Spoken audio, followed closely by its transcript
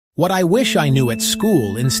What I wish I knew at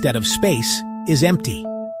school instead of space is empty.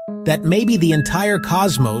 That maybe the entire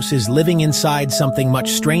cosmos is living inside something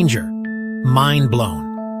much stranger. Mind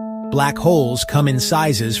blown. Black holes come in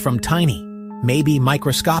sizes from tiny, maybe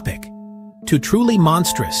microscopic, to truly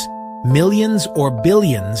monstrous, millions or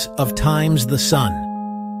billions of times the sun.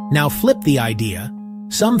 Now flip the idea.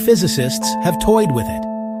 Some physicists have toyed with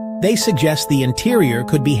it. They suggest the interior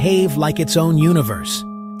could behave like its own universe.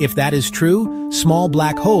 If that is true, small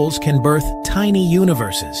black holes can birth tiny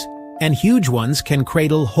universes, and huge ones can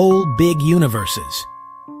cradle whole big universes.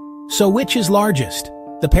 So which is largest?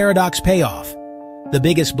 The paradox payoff. The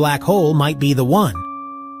biggest black hole might be the one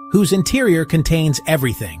whose interior contains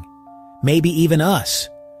everything, maybe even us.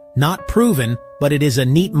 Not proven, but it is a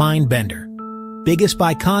neat mind bender. Biggest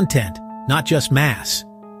by content, not just mass.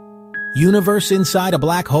 Universe inside a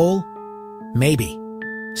black hole? Maybe.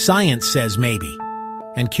 Science says maybe.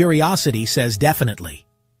 And curiosity says definitely.